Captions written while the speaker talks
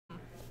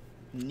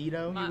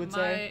Nito, you would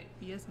say?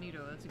 Yes,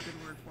 Nito. That's a good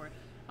word for it.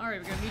 All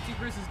right, we got Mewtwo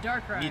versus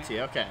Darkai.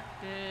 Mewtwo, okay.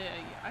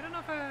 I don't know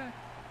if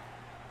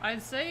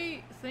I'd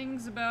say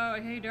things about,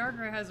 hey,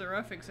 Darkai has it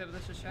rough, except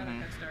this is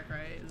Shadowcat's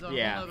Darkai. Is on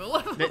another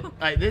level.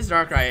 This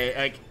Darkai,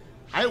 like,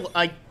 I'm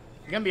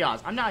gonna be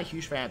honest, I'm not a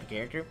huge fan of the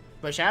character,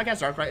 but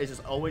Shadowcat's Darkai is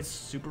just always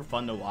super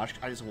fun to watch.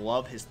 I just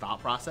love his thought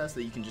process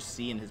that you can just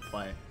see in his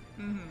play.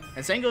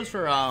 And same goes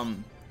for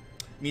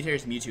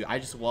Mewtater's Mewtwo. I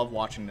just love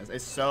watching this.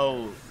 It's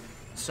so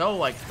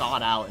like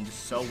thought out and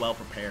just so well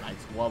prepared. I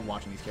just love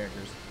watching these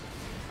characters.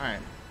 All right,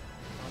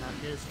 going out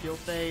here is Field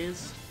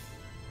Phase.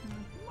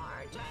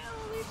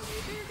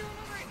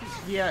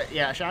 Yeah,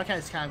 Shadowcat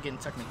is kind of getting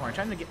stuck in the corner,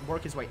 trying to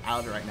work his way out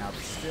of it right now, but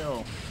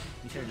still,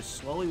 Mewtater just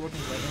slowly working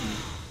his way in.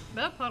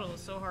 That puddle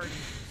is so hard to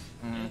use,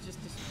 and it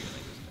just disappeared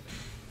like this.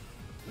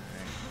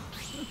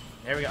 Right.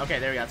 There we go. Okay,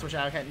 there we go. That's what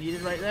Shadowcat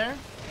needed right there.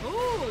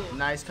 Ooh!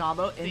 Nice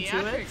combo into it.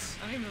 I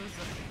didn't know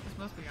this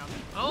must be on there.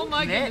 Oh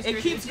my goodness! It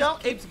keeps going.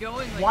 It keeps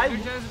going. Like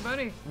Energizer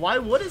Bunny. Why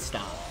would it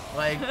stop?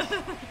 Like,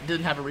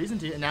 didn't have a reason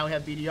to. And now we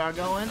have BDR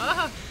going.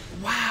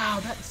 Wow,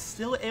 that's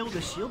still able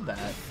to shield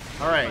that.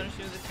 All right.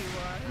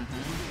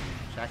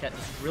 Shadowcat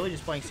is really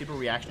just playing super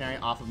reactionary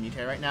off of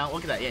Mewtater right now.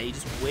 Look at that. Yeah,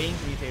 he's just waiting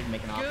for Mewtater to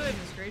make an option.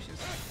 Goodness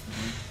gracious.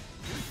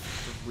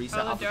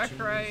 Reset the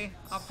Darkai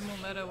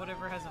optimal meta,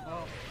 whatever has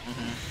evolved.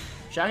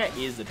 Shadowcat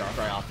is the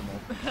Darkai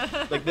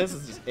optimal. Like, this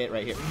is just it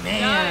right here.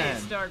 Man!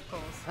 Nice Dark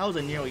Pulse. That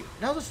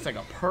was just like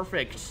a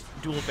perfect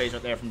dual phase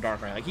right there from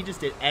Darkai. Like, he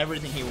just did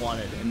everything he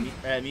wanted, and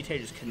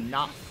Mewtater just could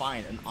not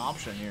find an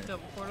option here.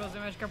 Double portals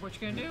and Magikarp, what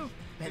you gonna do?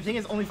 Man, the thing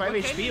is, only 5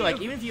 HP. Like,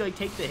 even if you, like,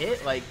 take the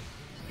hit, like,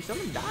 you're still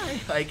gonna die.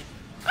 Like,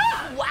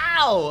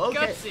 wow!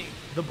 Okay. Gutsy.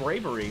 The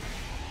bravery.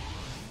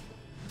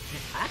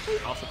 Actually,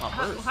 also pop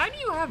burst. How do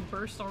you have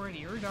burst already?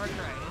 You're a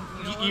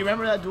Darkai. You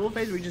remember that dual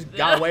phase where we just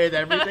got away with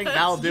everything?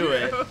 That'll do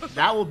it.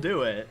 That will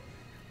do it.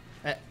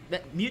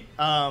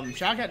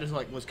 Shadowcat just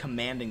like was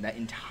commanding that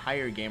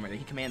entire game right there.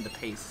 He commanded the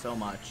pace so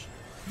much.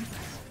 Okay.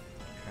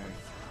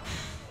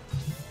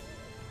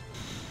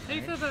 How do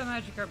you feel about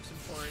Magikarp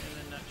support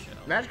in a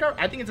nutshell? Magikarp,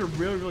 I think it's a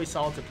really, really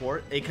solid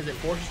support because it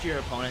forces your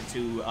opponent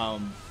to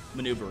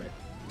maneuver it.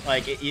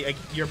 Like,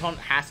 your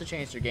opponent has to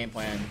change their game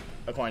plan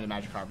according to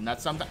Magikarp, and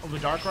that's something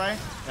with Darkrai.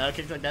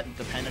 Kicks like that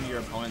depend on your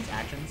opponent's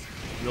actions.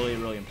 Really,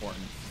 really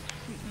important.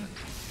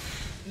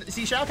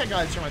 See, Shadowcat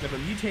got his turn right there, but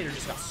Mewtater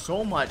just got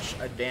so much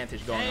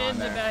advantage going on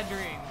there. And the bad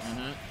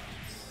dreams.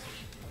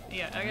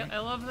 Yeah, I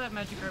love that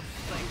Magikarp.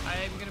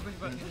 Like, I'm gonna push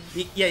button.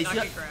 Yeah,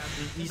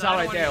 you saw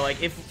right there.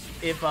 Like, if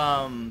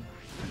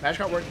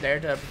Magikarp weren't there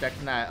to protect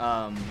from that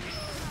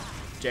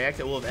JX,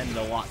 it would have ended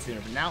a lot sooner.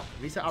 But now,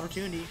 reset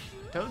opportunity.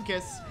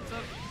 Togekiss. What's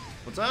up?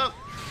 What's up?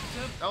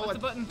 Oh, what's the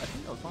button? I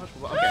think that was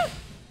possible. Okay.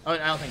 Oh, I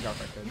don't think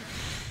Darkai could.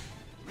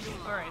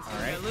 Alright, so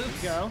Alright,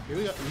 loops. Here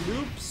we go.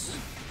 Loops.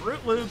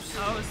 Fruit Loops.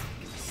 Oh,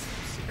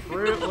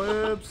 Fruit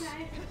Loops.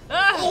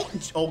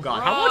 Oh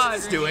god, how much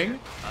is this doing?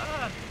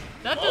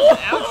 That does an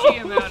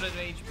ouchie amount of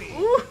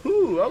HP.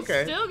 Ooh,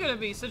 okay. It's still gonna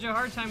be such a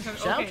hard time coming.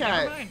 Shadowcat Okay,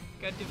 never mind.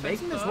 Got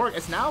making this work.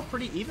 It's now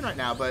pretty even right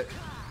now, but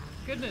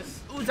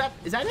goodness. Ooh, is that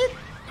it?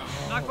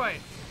 Not quite.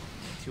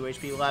 2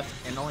 HP left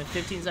and only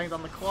 15 seconds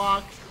on the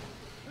clock.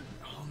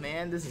 Oh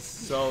man, this is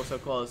so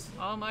close.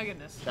 Oh my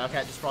goodness.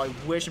 Shadowcat just probably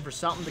wishing for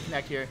something to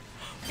connect here.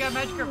 Got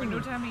Magikarp, but no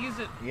time to use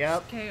it.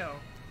 Yep. KO.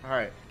 All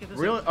right.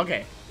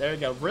 Okay. There we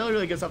go.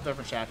 Really good stuff there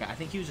from Shadowcat. I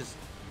think he was just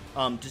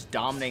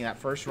dominating that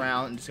first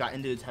round and just got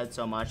into his head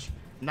so much.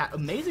 And that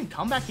amazing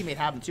comeback he made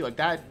happen too. Like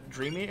that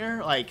Dream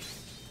Eater, like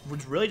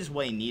was really just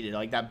what he needed.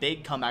 Like that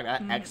big comeback,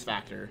 that X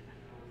factor.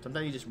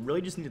 Sometimes you just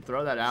really need to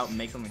throw that out and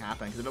make something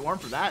happen. Because if it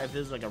weren't for that, if it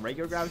was like a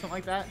regular grab or something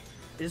like that,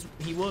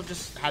 he would have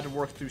just had to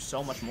work through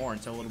so much more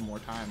and so little more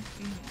time.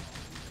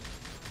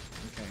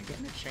 Okay,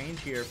 getting a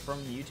change here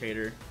from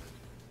Mewtater.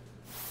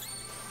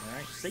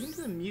 Alright, sticking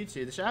to the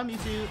Mewtwo. The Shadow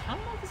Mewtwo, I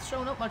don't know if it's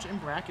showing up much in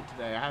bracket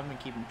today. I haven't been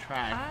keeping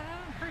track. I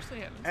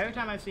personally haven't. Every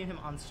time I've seen him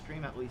on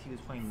stream, at least he was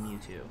playing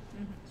Mewtwo.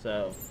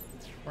 So,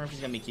 I wonder if he's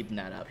going to be keeping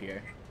that up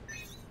here.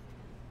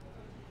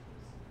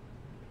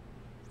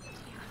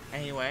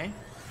 Anyway.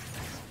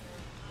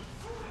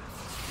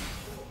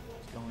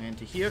 Going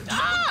into here.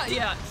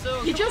 Yeah,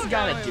 so you just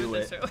gotta do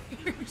it.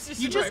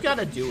 You just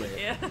gotta do it.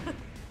 Yeah.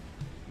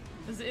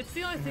 It's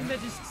the only thing that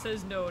just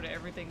says no to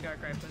everything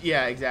Darkrai puts.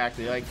 Yeah,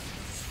 exactly. Like,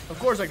 of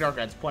course, like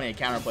Darkrai's plenty of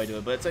counterplay to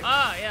it, but it's like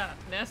yeah,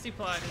 nasty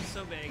plot is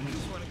so big. You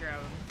just want to grab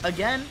him.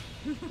 Again,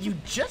 you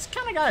just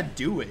kind of gotta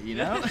do it, you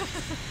know.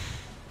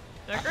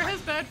 Darkrai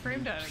has bad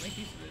frame data. Make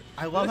use of it.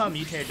 I love how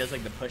Mewtater does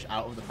like the push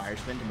out of the fire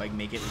spin to like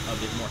make it a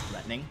bit more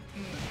threatening.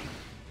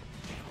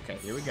 Okay,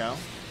 here we go.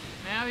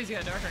 Now he's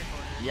got Darkrai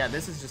corner. Yeah,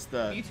 this is just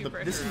the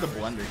this is the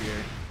blender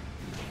here.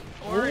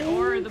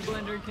 Or the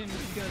blender can go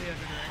the other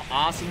direction.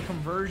 Awesome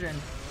conversion.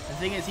 The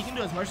thing is, he can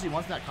do as much as he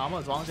wants in that combo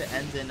as long as it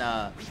ends in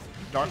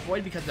Dark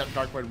Void, because that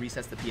Dark Void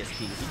resets the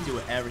PSP. He can do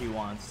whatever he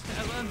wants.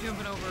 I love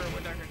jumping over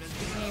what Darkrai does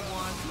because he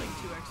wants like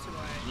 2x to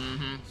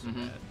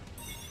Y.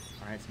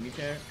 Alright, so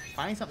Mewtater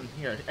finding something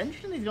here.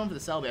 Interesting he's going for the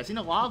Celebi. I've seen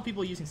a lot of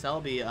people using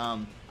Celebi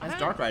as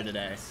Darkrai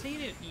today. I've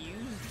seen it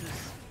used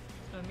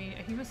I mean,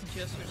 he must have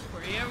just switched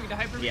support. Yeah, we got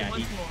Hyper Beam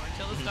once more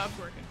until it stops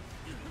working.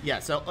 Yeah,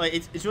 so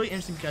it's really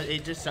interesting because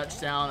it just shuts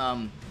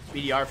down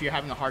BDR. If you're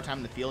having a hard time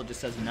in the field, it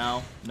just says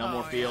no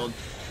more field.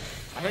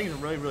 I think it's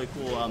a really, really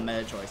cool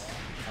meta choice.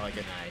 I like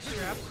it. Nice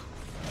trap.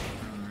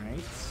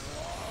 Alright.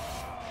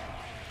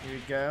 Here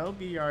we go.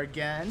 BDR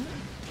again.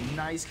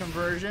 Nice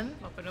conversion.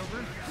 Up and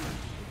over.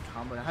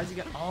 Combo. How's he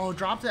get? Oh,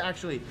 dropped it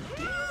actually.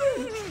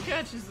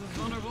 Catches the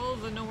vulnerable,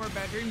 and no more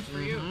bad dreams for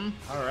you.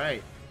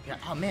 Alright. Yeah,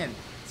 oh man.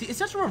 See, it's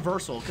such a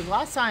reversal, because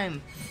last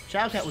time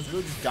Shadowcat was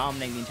really just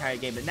dominating the entire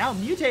game, but now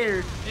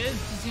Mewtater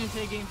is going to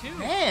take game 2.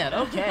 Man,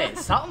 okay.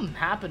 Something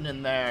happened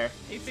in there.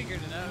 He figured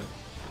it out.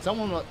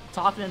 Someone was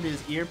talking into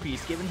his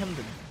earpiece, giving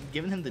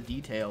him the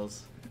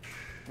details.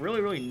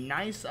 Really, really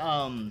nice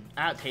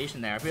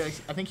adaptation there. I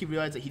think he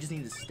realized that he just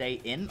needed to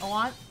stay in a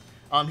lot.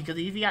 Because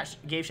if he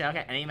gave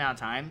Shadowcat any amount of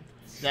time,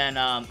 then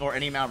or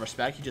any amount of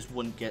respect, he just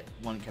wouldn't get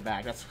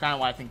back. That's kind of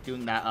why I think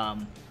doing that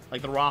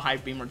like the raw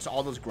hype beam or just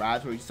all those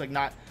grabs where you're just like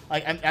not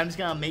like I'm just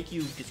gonna make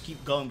you just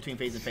keep going between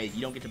phase and phase.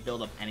 You don't get to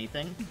build up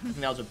anything. I think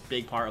that was a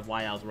big part of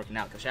why I was working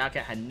out, because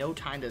Shadowcat had no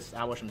time to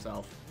establish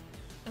himself.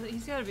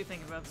 He's got to be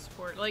thinking about the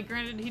support. Like,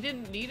 granted, he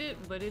didn't need it,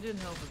 but it didn't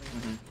help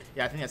him.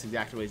 Yeah, I think that's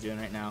exactly what he's doing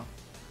right now.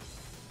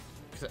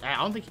 I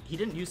don't think he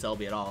didn't use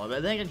Selby at all.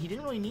 But then again, he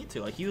didn't really need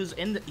to. Like, he was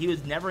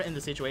never in the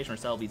situation where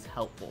Selby's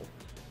helpful.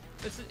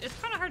 It's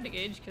kind of hard to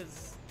gauge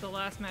because the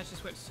last match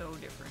just went so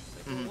different.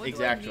 Like, what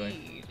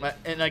exactly. do I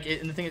need?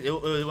 And the thing is,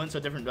 it went so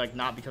different, like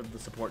not because of the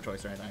support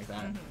choice or anything like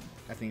that.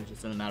 I think it's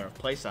just in a matter of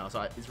playstyle.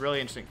 So it's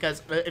really interesting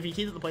because if he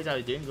keeps the playstyle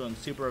he's doing, going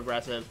super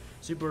aggressive,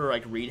 super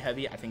like read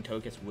heavy, I think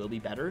Togekiss will be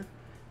better.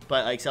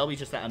 But like Selby's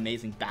just that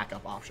amazing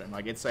backup option.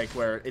 Like it's like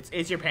where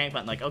it's your panic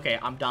button. Like, okay,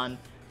 I'm done.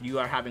 You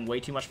are having way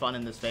too much fun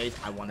in this phase.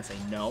 I want to say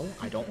no.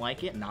 I don't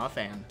like it. Not a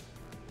fan.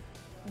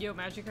 Yo,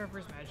 Magikarp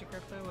versus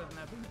Magikarp though, wouldn't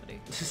that be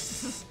nutty?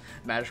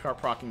 Magikarp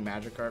procking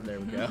Magikarp. There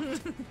we go.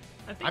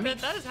 I mean,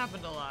 that has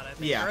happened a lot. I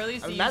think. Yeah. Or at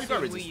least the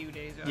Wii U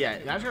days. Yeah,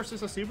 Magikarp's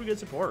just a super good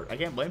support. I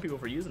can't blame people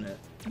for using it.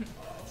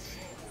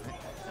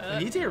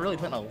 Mewtater really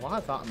putting a lot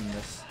of thought in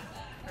this.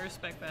 I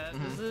respect that.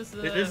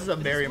 This is a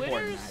very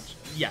important match.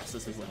 Yes,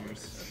 this is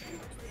winners.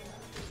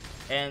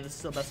 And this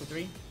is a best of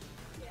 3?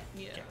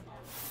 Yeah. Okay.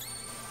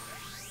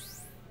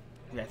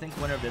 Yeah, I think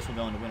winner of this will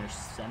go into winner's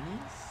semis.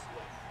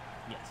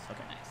 Yes,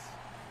 okay. Nice.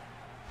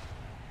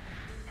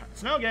 Right,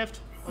 snow gift.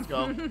 Let's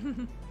go.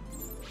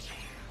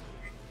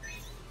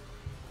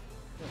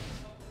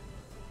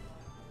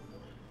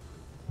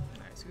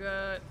 So we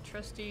got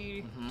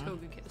trusty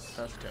Togekiss.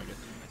 Trusty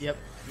Togekiss. Yep.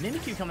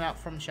 Mimikyu coming out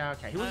from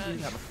Shadowcat. He wasn't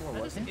using that before,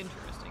 was he?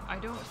 Interesting. I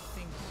don't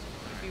think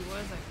if he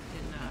was, I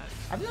did not.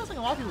 I think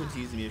a lot of people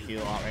use the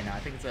Mewtwo a lot right now. I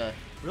think it's a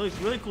really,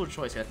 really cool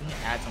choice. I think it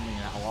adds something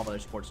that a lot of other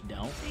sports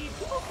don't. See,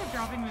 people kept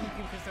dropping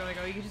Mimikyu because they're like,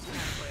 oh, you can just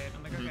counterplay it.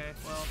 I'm like, okay,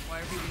 well, why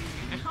are people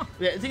using it now?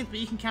 Yeah, I think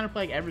you can counterplay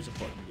like every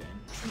support in the game.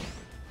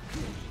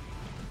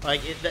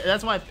 Like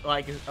that's why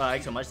I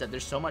like so much that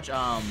there's so much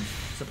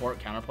support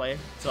counterplay.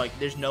 So like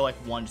there's no like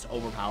one just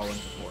overpowering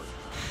support.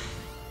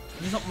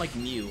 Do something like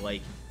Mew,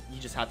 like you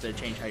just have to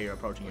change how you're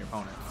approaching your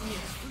opponent. Yeah.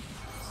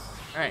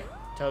 All right,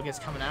 Togekiss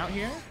coming out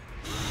here.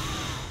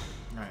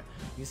 All right,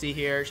 you can see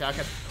here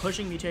Shadowcat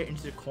pushing Mewtater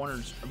into the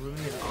corners,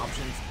 removing his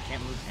options.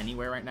 Can't move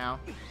anywhere right now.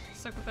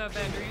 Stuck with that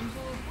bad dreams.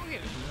 We'll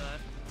get into that.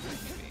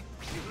 Maybe.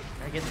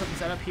 All right, get something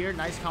set up here.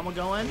 Nice combo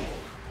going.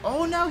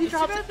 Oh no, he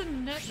dropped it. The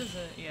net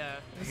doesn't. Yeah,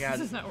 this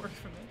does not work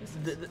for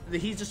me.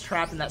 He's just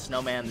trapped in that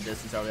snowman in the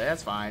distance over there.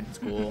 That's fine. It's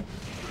cool.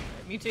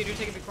 Mewtater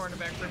taking the corner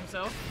back for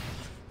himself.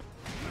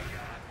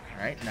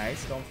 All right,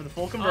 nice. Going for the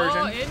full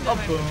conversion.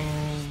 Oh,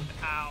 boom.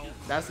 Ow.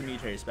 That's the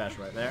Mewtater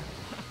special right there.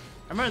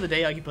 I remember the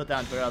day like you put that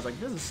on Twitter, I was like,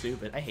 this is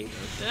stupid. I hate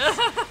this.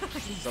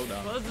 This is so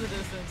dumb. Close the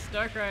distance.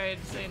 Darkai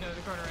say no to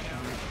the corner right now.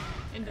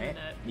 Into the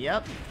net.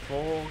 Yep.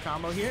 Full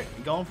combo here.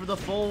 Going for the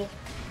full.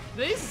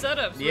 These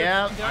setups.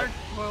 Yeah. Dark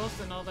pulse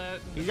and all that.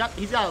 He's got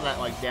that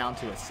like down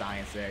to a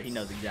science there. He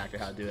knows exactly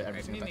how to do it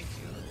every single time.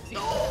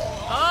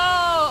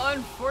 Oh,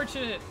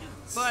 unfortunate.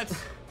 But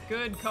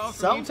good call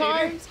from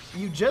Sometimes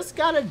you just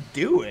gotta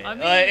do it. I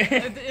mean,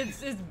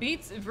 it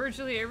beats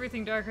virtually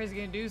everything Darkai's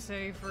gonna do,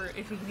 say for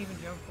if he can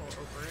even jump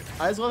over it.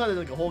 I just love that there's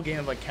like a whole game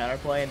of like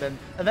counterplay, and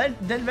then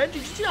eventually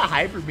just do a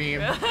hyper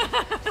beam.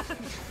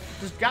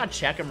 Just gotta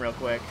check him real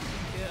quick.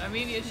 Yeah, I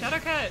mean,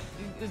 Shadowcat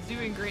is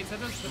doing great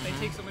setups, but they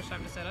take so much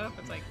time to set up.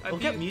 It's like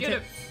look at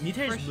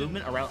Mewtater's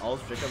movement around all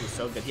his projectiles was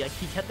so good.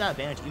 He kept that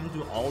advantage even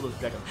through all those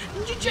projectiles.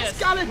 You just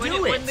gotta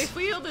do it. When the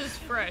field is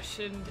fresh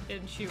and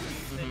chewy,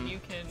 then you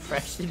can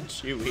fresh and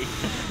chewy.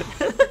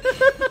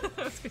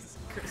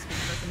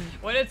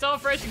 When it's all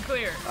fresh and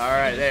clear. All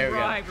right, there we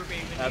go. Hyper beam,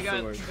 and that's you got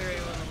the word. very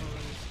little to lose.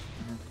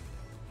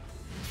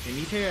 And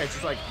Mewtater is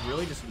just like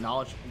really just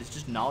knowledge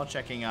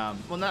checking. Well,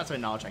 not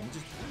necessarily knowledge checking.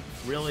 Just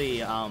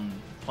really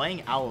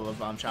playing out of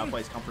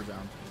Shadowplay's comfort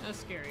zone. That's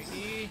scary.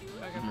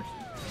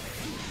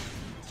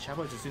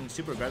 Shadowplay just doing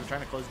super aggressive,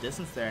 trying to close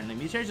distance there, and the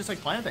Mewtater's just like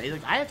playing with it. He's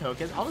like, I have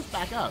Togekiss, I'll just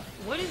back up.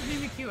 What is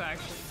Mimikyu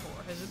actually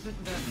for? Has it been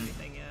done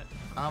anything yet?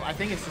 I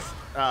think it's just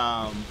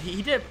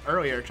he did it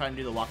earlier trying to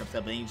do the walk up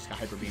step, but then he just got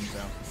hyper beam. So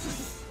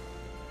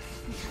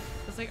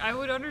It's like, I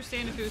would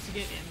understand if it was to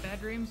get in bad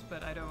dreams,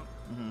 but I don't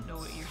know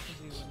what you're supposed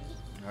to do when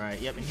it...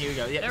 Alright, yep, and here we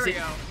go. Yep, there we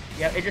go.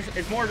 Yeah,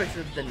 it's more of a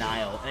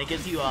denial, and it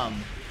gives you, while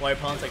your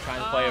opponent's like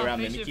trying to play around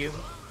Mimikyu,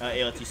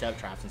 it lets you set up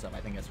traps and stuff. I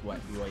think that's what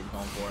you're really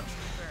going for.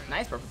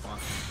 Nice purple pawn.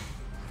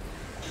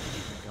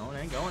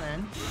 Going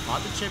in.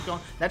 Lots of chip going.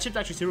 That chip's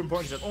actually super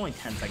important because there's only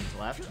 10 seconds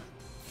left.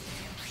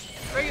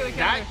 Regular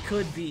that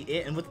could be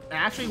it, and with the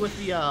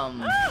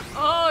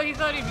oh, he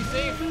thought he'd be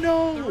safe.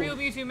 No. The real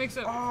Mewtwo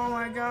mix-up. Oh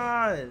my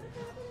god.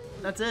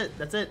 That's it.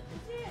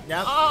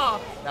 Yep.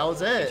 Oh. That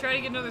was it. Try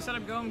to get another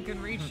setup going,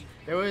 couldn't reach.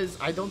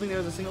 I don't think there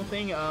was a single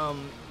thing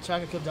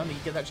Shadowcat could have done to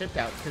get that chipped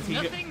out because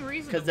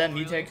then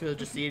Mewtater could have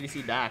just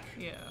CADC back.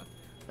 Yeah.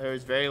 There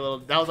was very little.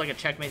 That was like a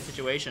checkmate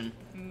situation.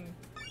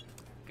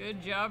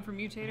 Good job from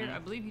Mewtater. I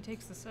believe he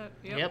takes the set.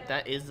 Yep,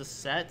 that is the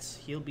set.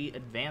 He'll be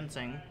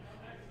advancing.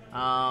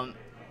 And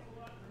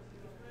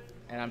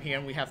I'm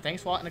hearing we have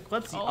Thanks Watt and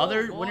Eclipse, the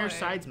other winner's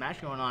sides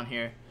match going on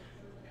here.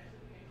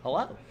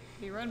 Hello.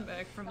 The run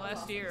back from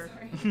last year.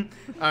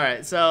 All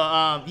right, so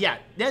yeah,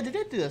 they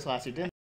did do this last year, didn't they?